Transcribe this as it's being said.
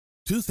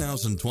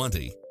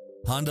2020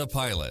 Honda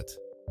Pilot.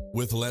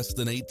 With less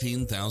than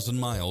 18,000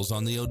 miles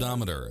on the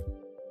odometer,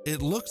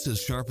 it looks as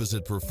sharp as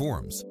it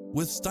performs,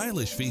 with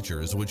stylish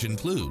features which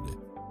include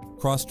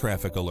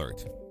cross-traffic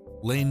alert,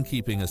 lane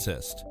keeping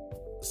assist,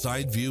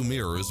 side view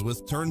mirrors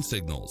with turn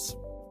signals,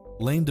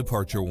 lane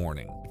departure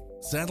warning,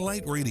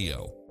 satellite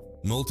radio,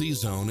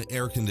 multi-zone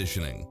air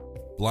conditioning,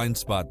 blind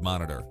spot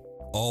monitor,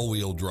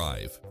 all-wheel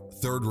drive,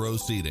 third-row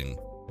seating,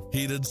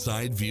 heated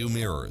side view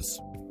mirrors,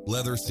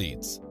 leather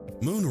seats,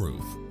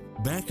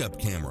 moonroof, backup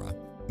camera,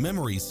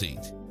 memory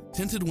seat,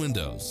 tinted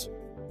windows,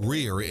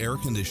 rear air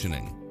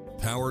conditioning,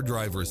 power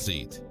driver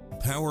seat,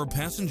 power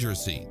passenger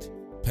seat,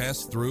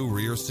 pass-through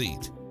rear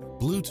seat,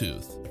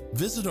 Bluetooth.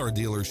 Visit our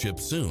dealership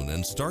soon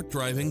and start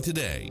driving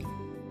today.